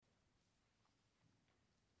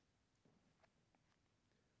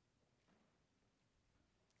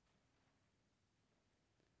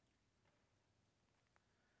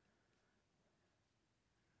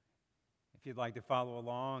If you'd like to follow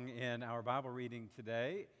along in our Bible reading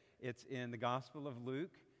today, it's in the Gospel of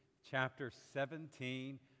Luke, chapter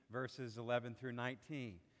 17, verses 11 through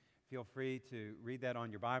 19. Feel free to read that on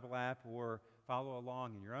your Bible app or follow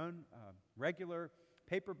along in your own regular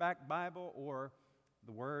paperback Bible, or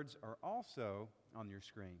the words are also on your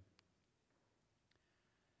screen.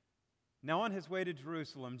 Now on his way to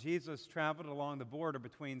Jerusalem, Jesus traveled along the border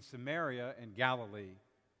between Samaria and Galilee.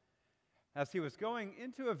 As he was going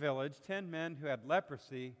into a village, 10 men who had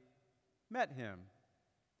leprosy met him.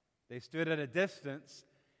 They stood at a distance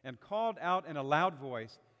and called out in a loud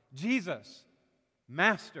voice, "Jesus,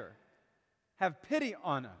 Master, have pity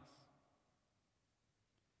on us."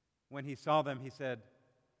 When he saw them, he said,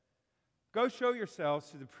 "Go show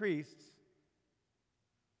yourselves to the priests."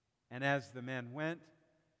 And as the men went,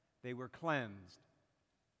 they were cleansed.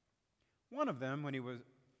 One of them, when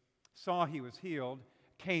saw he was healed,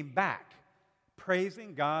 came back,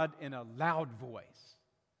 praising God in a loud voice.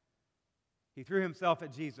 He threw himself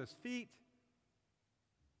at Jesus' feet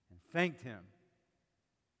and thanked him.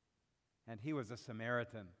 And he was a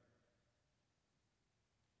Samaritan.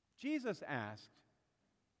 Jesus asked,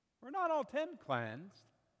 "Were not all 10 cleansed?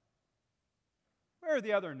 Where are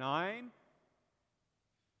the other 9?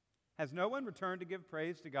 Has no one returned to give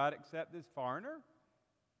praise to God except this foreigner?"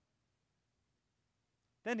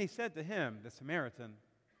 Then he said to him, the Samaritan,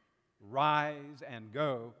 "Rise and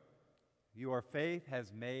go. Your faith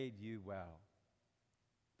has made you well."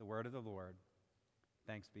 The word of the Lord.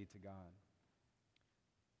 Thanks be to God.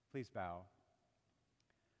 Please bow.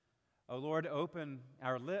 O Lord, open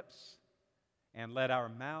our lips and let our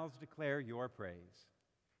mouths declare your praise.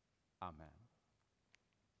 Amen.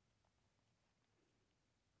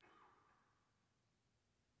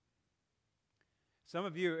 Some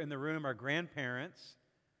of you in the room are grandparents,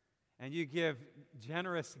 and you give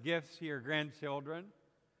generous gifts to your grandchildren.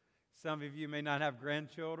 Some of you may not have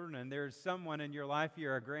grandchildren, and there's someone in your life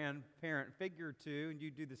you're a grandparent figure to, and you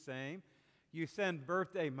do the same. You send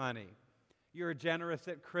birthday money. You're generous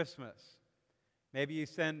at Christmas. Maybe you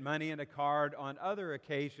send money in a card on other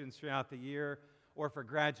occasions throughout the year, or for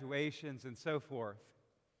graduations and so forth.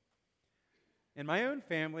 In my own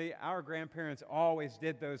family, our grandparents always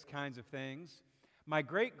did those kinds of things. My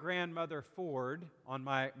great-grandmother Ford, on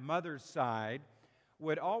my mother's side,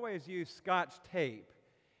 would always use Scotch tape,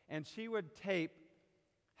 and she would tape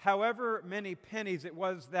however many pennies it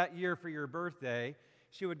was that year for your birthday.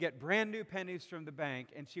 She would get brand new pennies from the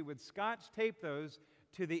bank, and she would Scotch tape those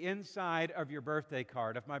to the inside of your birthday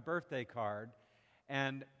card, of my birthday card,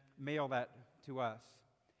 and mail that to us.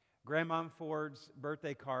 Grandma Ford's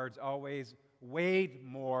birthday cards always weighed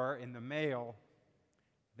more in the mail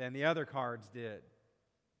than the other cards did.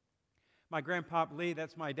 My Grandpop Lee,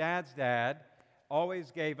 that's my dad's dad,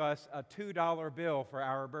 always gave us a $2 bill for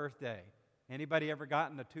our birthday. Anybody ever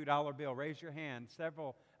gotten a $2 bill? Raise your hand.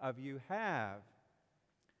 Several of you have.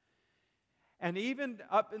 And even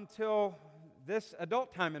up until this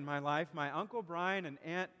adult time in my life, my Uncle Brian and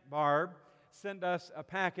Aunt Barb send us a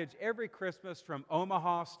package every Christmas from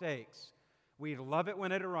Omaha Steaks. We love it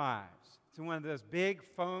when it arrives. It's one of those big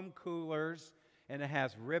foam coolers, and it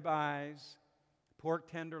has ribeyes, pork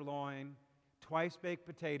tenderloin, twice-baked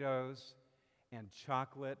potatoes, and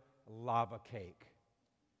chocolate lava cake.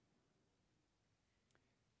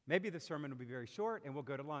 Maybe the sermon will be very short, and we'll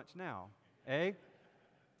go to lunch now, eh?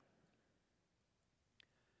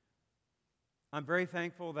 I'm very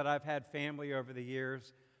thankful that I've had family over the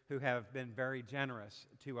years who have been very generous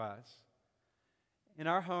to us. In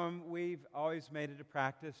our home, we've always made it a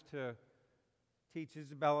practice to teach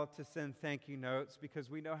Isabella to send thank you notes, because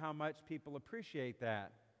we know how much people appreciate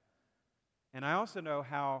that. And I also know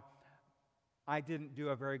how I didn't do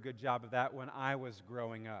a very good job of that when I was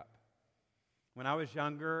growing up. When I was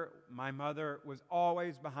younger, my mother was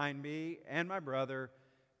always behind me and my brother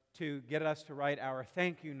to get us to write our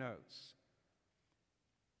thank you notes.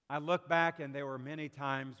 I look back, and there were many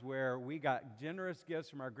times where we got generous gifts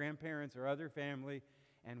from our grandparents or other family,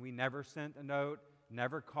 and we never sent a note,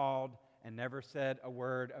 never called, and never said a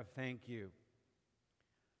word of thank you.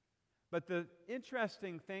 But the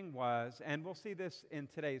interesting thing was, and we'll see this in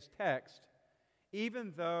today's text,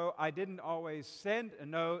 even though I didn't always send a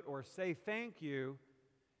note or say thank you,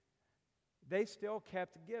 they still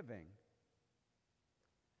kept giving.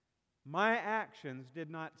 My actions did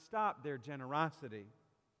not stop their generosity.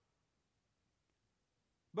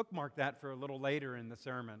 Bookmark that for a little later in the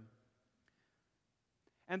sermon.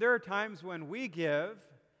 And there are times when we give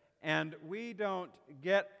and we don't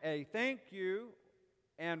get a thank you,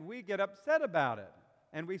 and we get upset about it.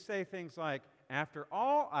 And we say things like, "After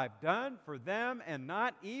all I've done for them and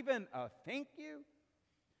not even a thank you?"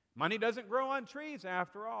 Money doesn't grow on trees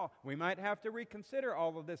after all. We might have to reconsider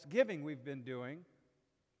all of this giving we've been doing.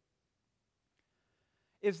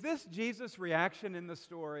 Is this Jesus' reaction in the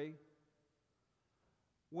story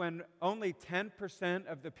when only 10%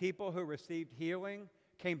 of the people who received healing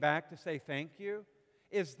came back to say thank you?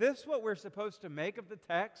 Is this what we're supposed to make of the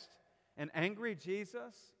text? An angry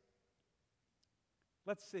Jesus?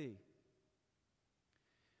 Let's see.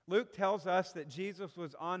 Luke tells us that Jesus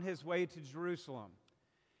was on his way to Jerusalem,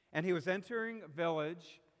 and he was entering a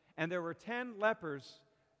village, and there were 10 lepers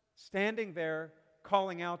standing there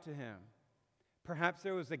calling out to him. Perhaps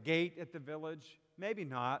there was a gate at the village, maybe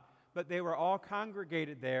not, but they were all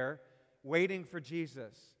congregated there waiting for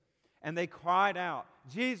Jesus. And they cried out,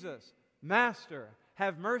 "Jesus, Master,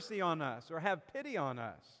 have mercy on us," or "have pity on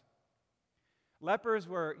us." Lepers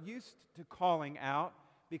were used to calling out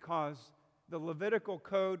because the Levitical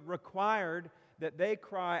code required that they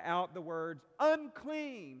cry out the words,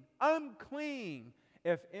 "Unclean, unclean,"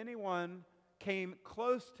 if anyone came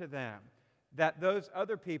close to them, that those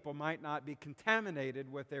other people might not be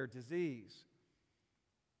contaminated with their disease.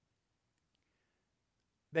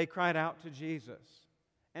 They cried out to Jesus,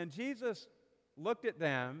 and Jesus looked at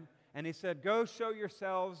them and he said, "Go show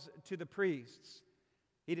yourselves to the priests."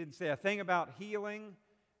 He didn't say a thing about healing.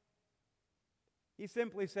 He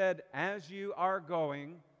simply said, "As you are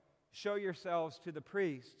going, show yourselves to the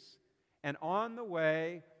priests." And on the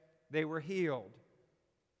way, they were healed,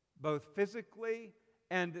 both physically,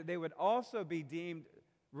 and they would also be deemed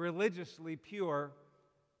religiously pure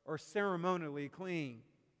or ceremonially clean.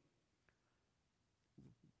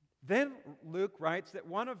 Then Luke writes that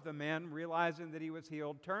one of the men, realizing that he was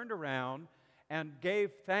healed, turned around and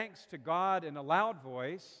gave thanks to God in a loud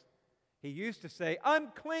voice. He used to say,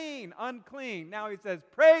 "Unclean, unclean." Now he says,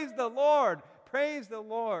 "Praise the Lord, praise the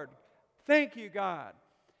Lord. Thank you, God."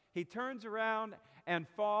 He turns around and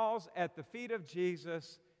falls at the feet of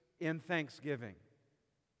Jesus in thanksgiving.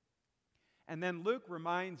 And then Luke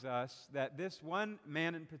reminds us that this one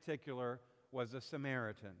man in particular was a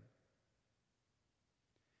Samaritan.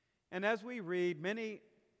 And as we read, many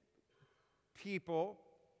people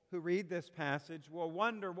who read this passage will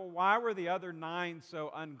wonder, well, why were the other 9 so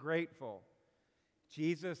ungrateful?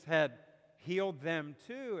 Jesus had healed them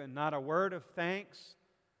too, and not a word of thanks,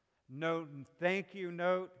 no thank you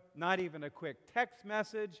note, not even a quick text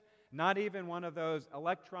message, not even one of those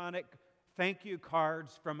electronic thank you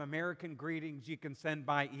cards from American Greetings you can send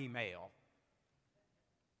by email.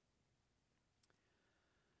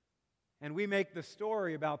 And we make the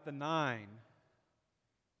story about the 9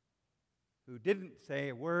 who didn't say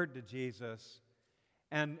a word to Jesus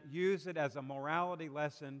and use it as a morality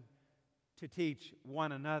lesson to teach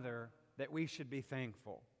one another that we should be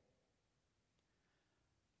thankful.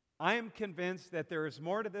 I am convinced that there is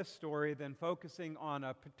more to this story than focusing on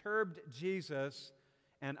a perturbed Jesus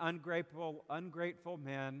and ungrateful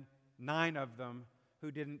men, 9 of them,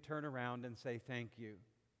 who didn't turn around and say thank you.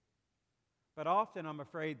 But often, I'm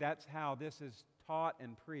afraid, that's how this is taught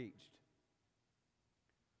and preached.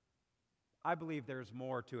 I believe there's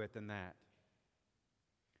more to it than that.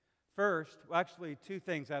 First, well, actually, 2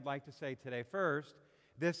 things I'd like to say today. First,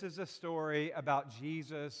 this is a story about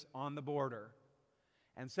Jesus on the border.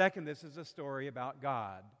 And second, this is a story about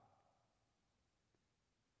God.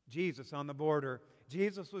 Jesus on the border.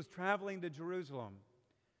 Jesus was traveling to Jerusalem.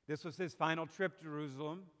 This was his final trip to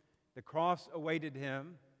Jerusalem. The cross awaited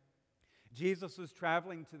him. Jesus was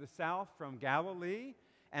traveling to the south from Galilee,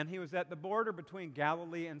 and he was at the border between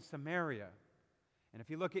Galilee and Samaria. And if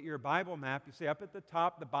you look at your Bible map, you see up at the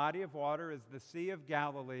top, the body of water is the Sea of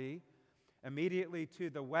Galilee. Immediately to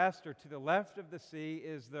the west or to the left of the sea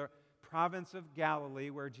is the province of Galilee,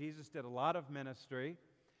 where Jesus did a lot of ministry.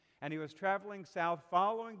 And he was traveling south,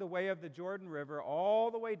 following the way of the Jordan River,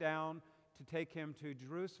 all the way down to take him to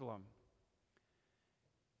Jerusalem.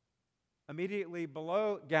 Immediately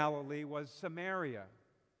below Galilee was Samaria.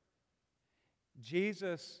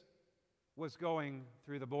 Jesus was going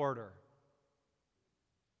through the border.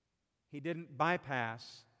 He didn't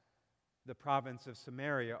bypass the province of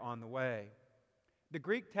Samaria on the way. The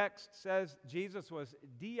Greek text says Jesus was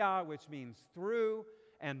dia, which means through,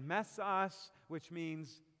 and mesos, which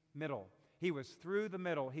means middle. He was through the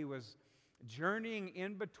middle. He was journeying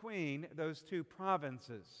in between those 2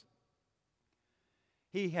 provinces.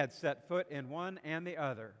 He had set foot in one and the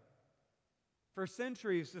other. For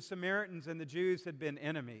centuries, the Samaritans and the Jews had been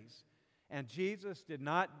enemies, and Jesus did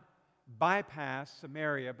not bypass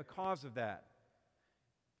Samaria because of that.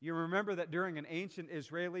 You remember that during an ancient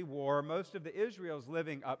Israeli war, most of the Israelites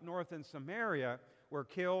living up north in Samaria were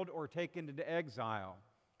killed or taken into exile.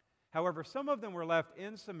 However, some of them were left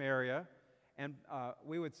in Samaria, and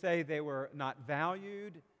we would say they were not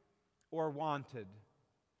valued or wanted.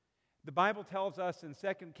 The Bible tells us in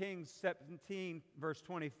 2 Kings 17, verse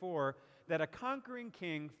 24, that a conquering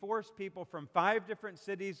king forced people from 5 different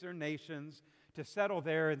cities or nations to settle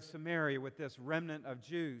there in Samaria with this remnant of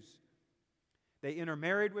Jews. They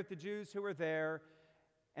intermarried with the Jews who were there,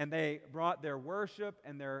 and they brought their worship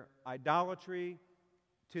and their idolatry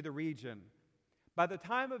to the region. By the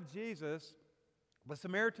time of Jesus, the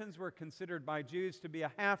Samaritans were considered by Jews to be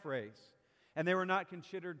a half race, and they were not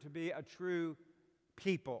considered to be a true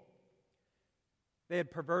people. They had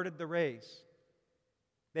perverted the race.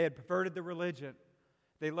 They had perverted the religion.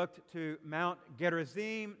 They looked to Mount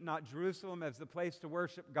Gerizim, not Jerusalem, as the place to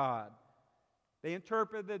worship God. They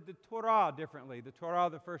interpreted the Torah differently. The Torah,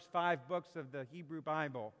 the first 5 books of the Hebrew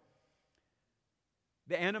Bible.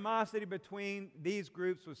 The animosity between these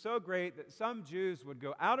groups was so great that some Jews would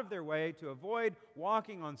go out of their way to avoid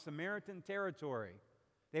walking on Samaritan territory.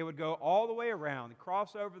 They would go all the way around,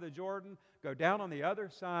 cross over the Jordan, go down on the other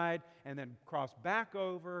side, and then cross back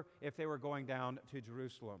over if they were going down to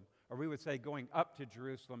Jerusalem. Or we would say going up to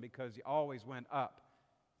Jerusalem, because you always went up.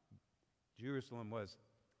 Jerusalem was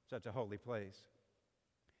such a holy place.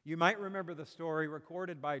 You might remember the story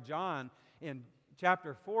recorded by John in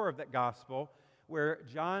chapter 4 of that gospel, where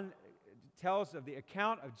John tells of the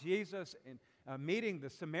account of Jesus meeting the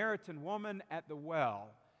Samaritan woman at the well.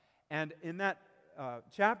 And in that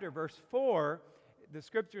chapter, verse 4, the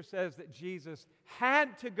scripture says that Jesus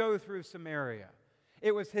had to go through Samaria.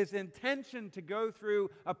 It was his intention to go through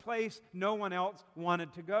a place no one else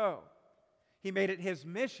wanted to go. He made it his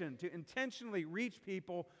mission to intentionally reach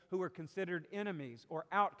people who were considered enemies or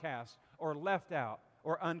outcasts or left out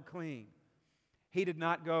or unclean. He did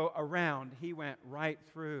not go around. He went right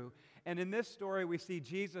through. And in this story, we see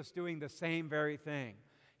Jesus doing the same very thing.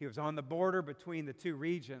 He was on the border between the 2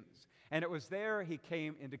 regions. And it was there he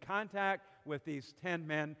came into contact with these 10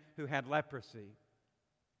 men who had leprosy.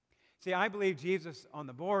 See, I believe Jesus on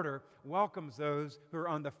the border welcomes those who are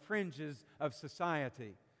on the fringes of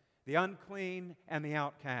society, the unclean and the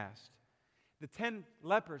outcast. The 10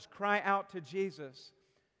 lepers cry out to Jesus.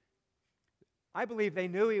 I believe they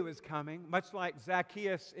knew he was coming, much like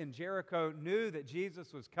Zacchaeus in Jericho knew that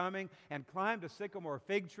Jesus was coming and climbed a sycamore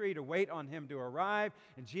fig tree to wait on him to arrive.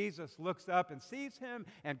 And Jesus looks up and sees him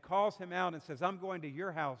and calls him out and says, "I'm going to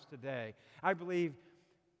your house today." I believe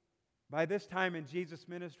by this time in Jesus'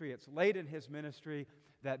 ministry, it's late in his ministry,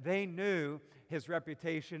 that they knew his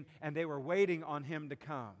reputation and they were waiting on him to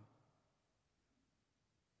come.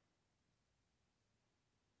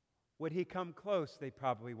 Would he come close, they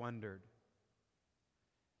probably wondered.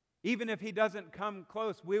 Even if he doesn't come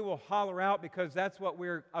close, we will holler out, because that's what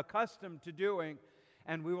we're accustomed to doing.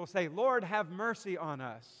 And we will say, "Lord, have mercy on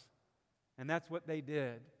us." And that's what they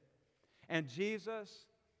did. And Jesus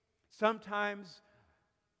sometimes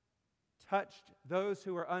touched those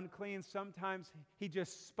who were unclean. Sometimes he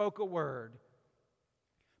just spoke a word.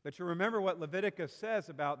 But you remember what Leviticus says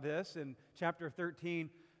about this in chapter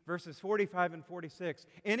 13, verses 45 and 46.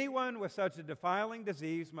 Anyone with such a defiling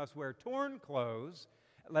disease must wear torn clothes,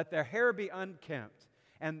 let their hair be unkempt,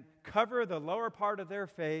 and cover the lower part of their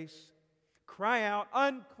face, cry out,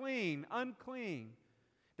 "Unclean, unclean."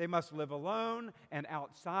 They must live alone and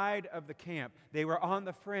outside of the camp. They were on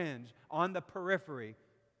the fringe, on the periphery,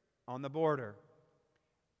 on the border.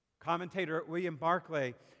 Commentator William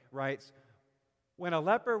Barclay writes, when a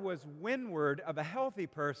leper was windward of a healthy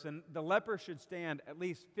person, the leper should stand at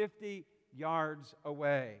least 50 yards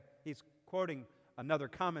away. He's quoting another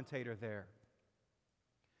commentator there.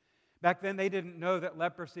 Back then, they didn't know that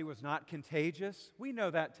leprosy was not contagious. We know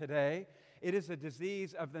that today. It is a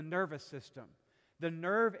disease of the nervous system. The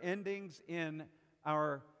nerve endings in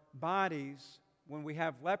our bodies, when we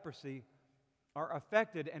have leprosy, are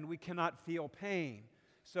affected and we cannot feel pain.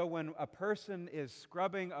 So when a person is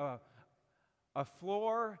scrubbing a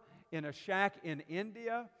floor in a shack in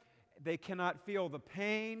India, they cannot feel the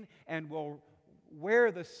pain and will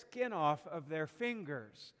wear the skin off of their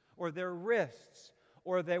fingers or their wrists,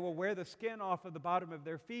 or they will wear the skin off of the bottom of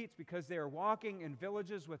their feet because they are walking in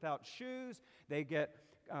villages without shoes. They get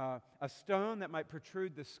a stone that might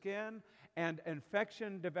protrude the skin, and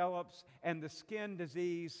infection develops, and the skin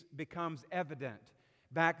disease becomes evident.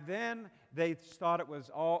 Back then, they thought it was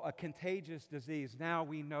all a contagious disease. Now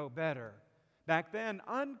we know better. Back then,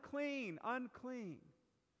 unclean, unclean.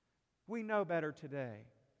 We know better today.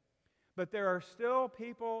 But there are still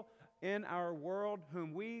people in our world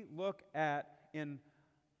whom we look at in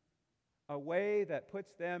a way that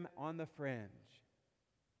puts them on the fringe.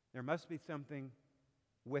 There must be something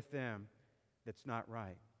with them that's not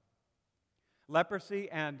right. Leprosy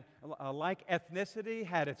and like ethnicity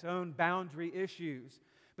had its own boundary issues.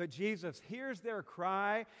 But Jesus hears their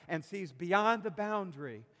cry and sees beyond the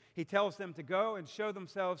boundary. He tells them to go and show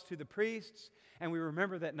themselves to the priests. And we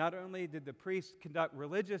remember that not only did the priests conduct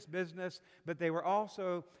religious business, but they were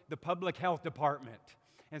also the public health department.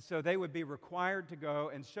 And so they would be required to go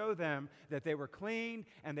and show them that they were clean,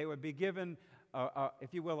 and they would be given,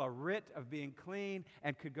 if you will, a writ of being clean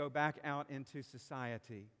and could go back out into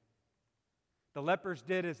society. The lepers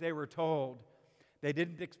did as they were told. They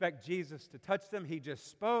didn't expect Jesus to touch them. He just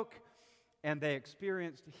spoke, and they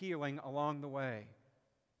experienced healing along the way.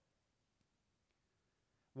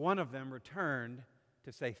 One of them returned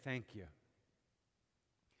to say thank you.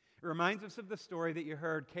 It reminds us of the story that you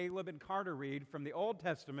heard Caleb and Carter read from the Old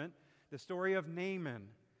Testament, the story of Naaman.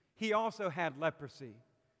 He also had leprosy.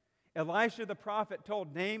 Elisha the prophet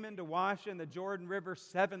told Naaman to wash in the Jordan River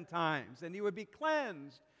 7 times, and he would be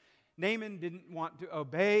cleansed. Naaman didn't want to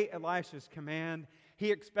obey Elisha's command. He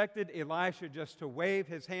expected Elisha just to wave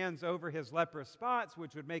his hands over his leprous spots,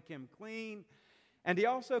 which would make him clean. And he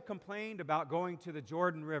also complained about going to the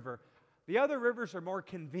Jordan River. The other rivers are more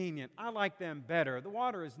convenient. I like them better. The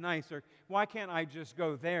water is nicer. Why can't I just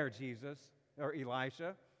go there, Jesus or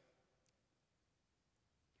Elisha?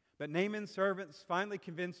 But Naaman's servants finally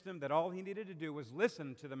convinced him that all he needed to do was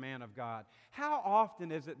listen to the man of God. How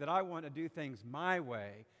often is it that I want to do things my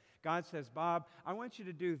way? God says, Bob, I want you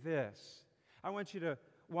to do this. I want you to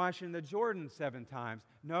wash in the Jordan 7 times.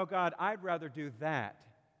 No, God, I'd rather do that.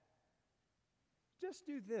 Just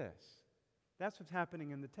do this. That's what's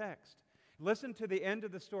happening in the text. Listen to the end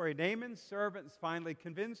of the story. Naaman's servants finally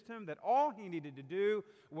convinced him that all he needed to do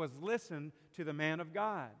was listen to the man of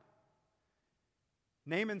God.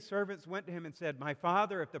 Naaman's servants went to him and said, My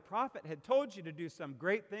father, if the prophet had told you to do some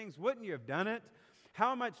great things, wouldn't you have done it?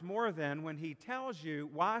 How much more then when he tells you,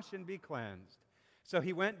 wash and be cleansed? So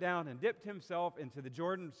he went down and dipped himself into the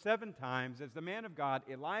Jordan 7 times, as the man of God,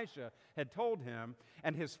 Elisha, had told him,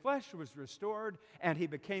 and his flesh was restored, and he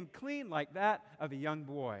became clean like that of a young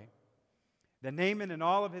boy. Then Naaman and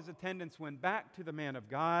all of his attendants went back to the man of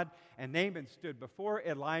God, and Naaman stood before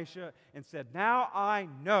Elisha and said, Now I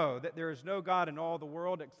know that there is no God in all the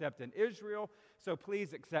world except in Israel, so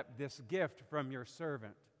please accept this gift from your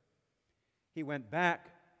servant. He went back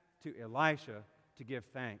to Elisha to give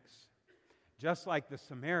thanks, just like the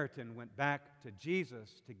Samaritan went back to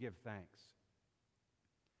Jesus to give thanks.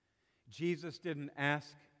 Jesus didn't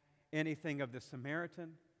ask anything of the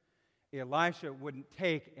Samaritan. Elisha wouldn't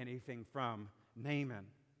take anything from Naaman.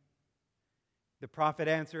 The prophet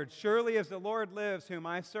answered, Surely as the Lord lives, whom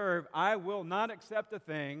I serve, I will not accept a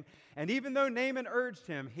thing. And even though Naaman urged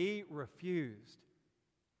him, he refused.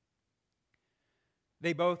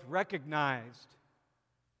 They both recognized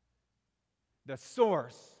the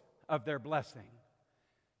source of their blessing.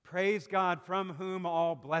 Praise God, from whom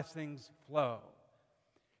all blessings flow.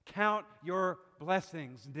 Count your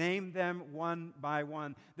blessings. Name them one by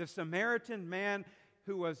one. The Samaritan man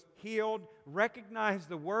who was healed recognized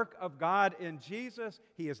the work of God in Jesus.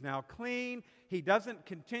 He is now clean. He doesn't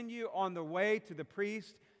continue on the way to the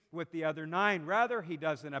priest with the other 9. Rather, he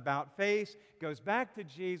does an about-face, goes back to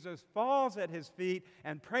Jesus, falls at his feet,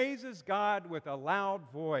 and praises God with a loud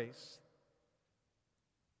voice.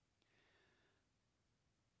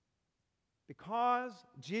 Because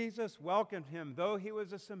Jesus welcomed him, though he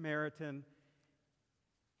was a Samaritan,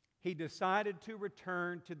 he decided to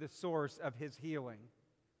return to the source of his healing.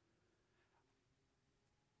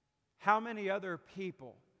 How many other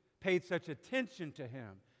people paid such attention to him?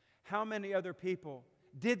 How many other people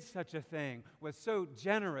did such a thing, was so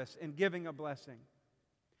generous in giving a blessing?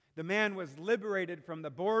 The man was liberated from the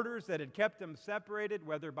borders that had kept him separated,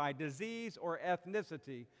 whether by disease or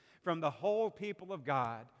ethnicity, from the whole people of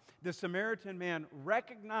God. The Samaritan man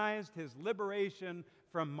recognized his liberation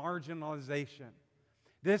from marginalization.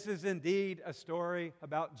 This is indeed a story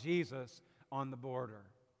about Jesus on the border.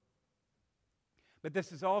 But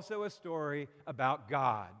this is also a story about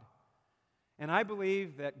God. And I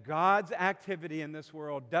believe that God's activity in this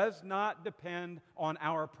world does not depend on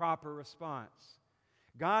our proper response.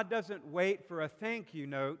 God doesn't wait for a thank you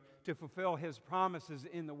note to fulfill His promises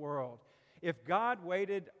in the world. If God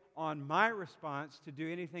waited on my response to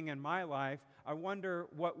do anything in my life, I wonder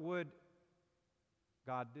what would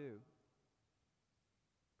God do?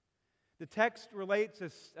 The text relates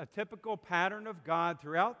a typical pattern of God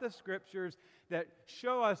throughout the Scriptures that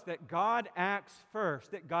show us that God acts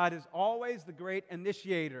first, that God is always the great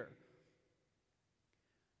initiator.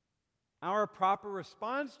 Our proper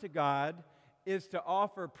response to God is to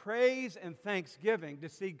offer praise and thanksgiving, to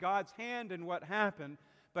see God's hand in what happened,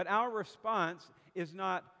 but our response is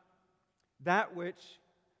not that which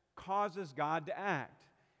causes God to act.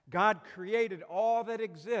 God created all that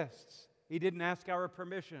exists. He didn't ask our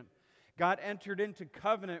permission. God entered into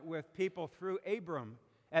covenant with people through Abram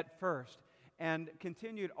at first and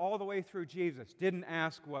continued all the way through Jesus. Didn't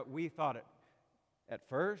ask what we thought it at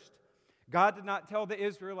first. God did not tell the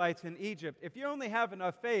Israelites in Egypt, if you only have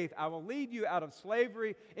enough faith, I will lead you out of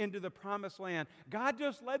slavery into the promised land. God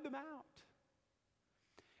just led them out.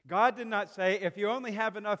 God did not say, if you only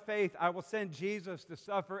have enough faith, I will send Jesus to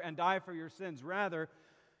suffer and die for your sins. Rather,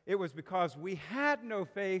 it was because we had no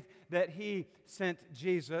faith that He sent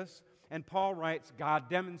Jesus. And Paul writes, God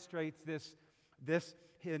demonstrates this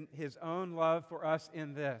in His own love for us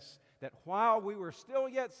in this, that while we were still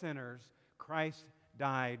yet sinners, Christ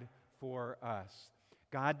died for us.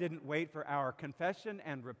 God didn't wait for our confession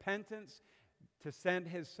and repentance to send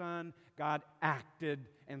His Son. God acted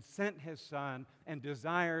and sent His Son and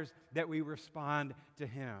desires that we respond to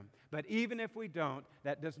Him. But even if we don't,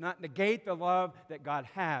 that does not negate the love that God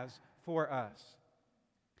has for us.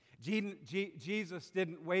 Jesus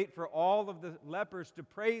didn't wait for all of the lepers to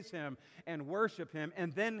praise Him and worship Him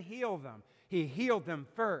and then heal them. He healed them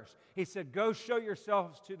first. He said, go show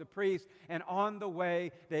yourselves to the priest. And on the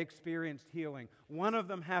way, they experienced healing. One of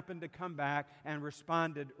them happened to come back and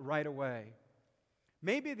responded right away.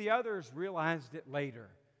 Maybe the others realized it later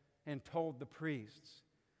and told the priests.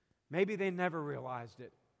 Maybe they never realized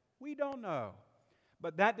it. We don't know.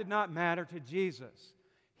 But that did not matter to Jesus.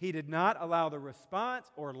 He did not allow the response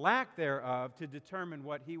or lack thereof to determine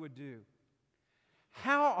what He would do.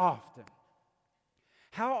 How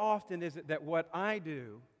often is it that what I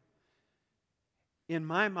do in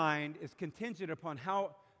my mind is contingent upon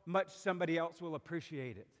how much somebody else will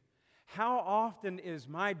appreciate it? How often is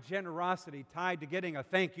my generosity tied to getting a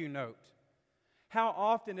thank you note? How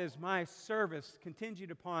often is my service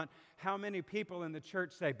contingent upon how many people in the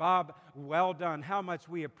church say, Bob, well done, how much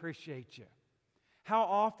we appreciate you? How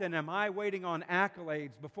often am I waiting on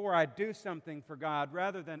accolades before I do something for God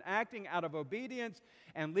rather than acting out of obedience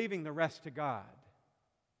and leaving the rest to God?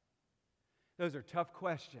 Those are tough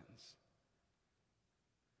questions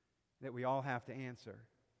that we all have to answer.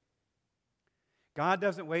 God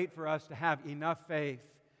doesn't wait for us to have enough faith.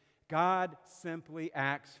 God simply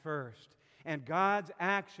acts first. And God's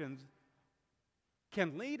actions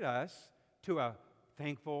can lead us to a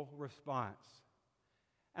thankful response.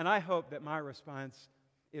 And I hope that my response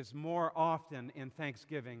is more often in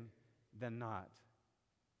thanksgiving than not.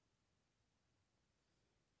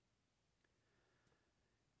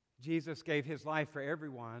 Jesus gave His life for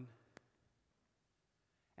everyone.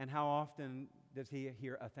 And how often does He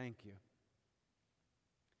hear a thank you?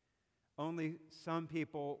 Only some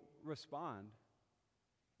people respond.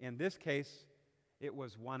 In this case, it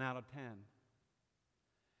was 1 out of 10.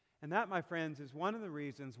 And that, my friends, is one of the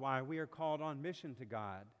reasons why we are called on mission to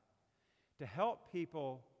God, to help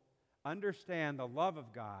people understand the love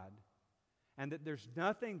of God and that there's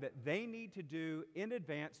nothing that they need to do in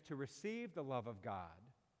advance to receive the love of God.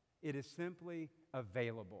 It is simply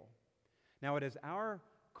available. Now, it is our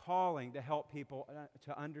calling to help people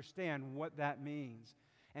to understand what that means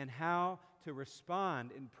and how to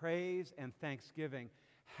respond in praise and thanksgiving,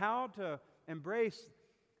 how to embrace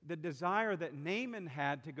the desire that Naaman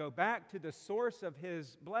had to go back to the source of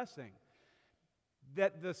his blessing,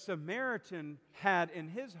 that the Samaritan had in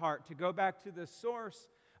his heart to go back to the source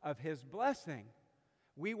of his blessing.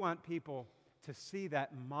 We want people to see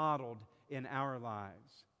that modeled in our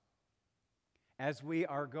lives as we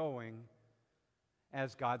are going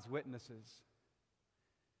as God's witnesses.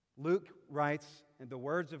 Luke writes in the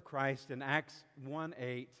words of Christ in Acts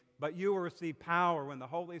 1:8, "But you will receive power when the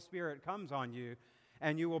Holy Spirit comes on you,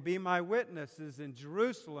 and you will be my witnesses in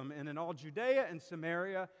Jerusalem and in all Judea and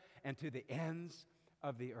Samaria and to the ends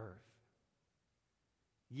of the earth."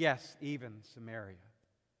 Yes, even Samaria,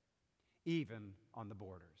 even on the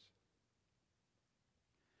borders.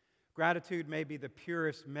 Gratitude may be the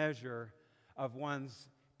purest measure of one's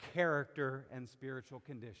character and spiritual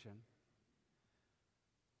condition.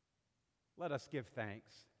 Let us give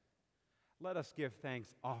thanks. Let us give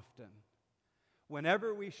thanks often.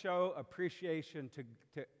 Whenever we show appreciation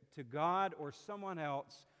to God or someone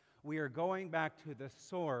else, we are going back to the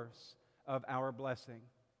source of our blessing.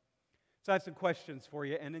 So I have some questions for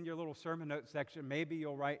you, and in your little sermon note section, maybe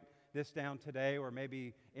you'll write this down today or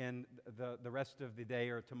maybe in the rest of the day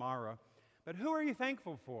or tomorrow. But who are you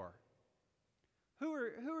thankful for? Who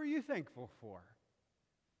are you thankful for?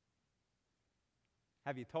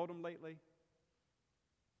 Have you told them lately?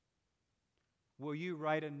 Will you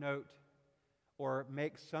write a note or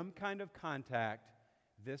make some kind of contact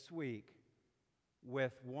this week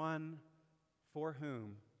with one for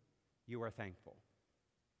whom you are thankful.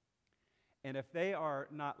 And if they are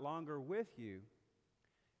not longer with you,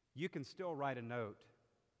 you can still write a note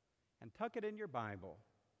and tuck it in your Bible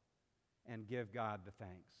and give God the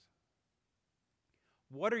thanks.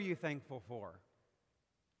 What are you thankful for?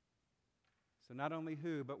 So not only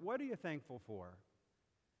who, but what are you thankful for?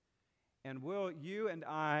 And will you and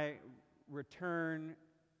I return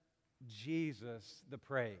Jesus the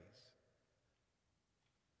praise?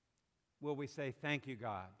 Will we say, thank you,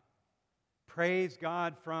 God? Praise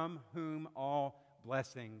God from whom all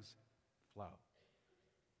blessings flow.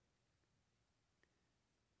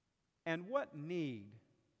 And what need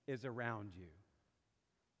is around you?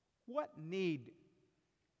 What need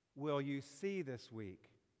will you see this week?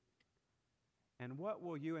 And what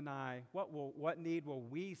need will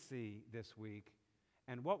we see this week?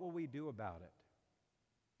 And what will we do about it?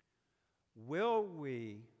 Will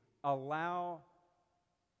we allow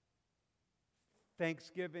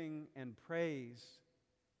thanksgiving and praise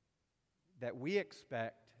that we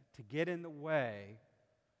expect to get in the way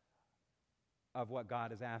of what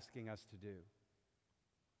God is asking us to do?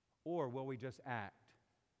 Or will we just act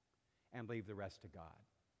and leave the rest to God?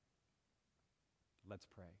 Let's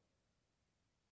pray.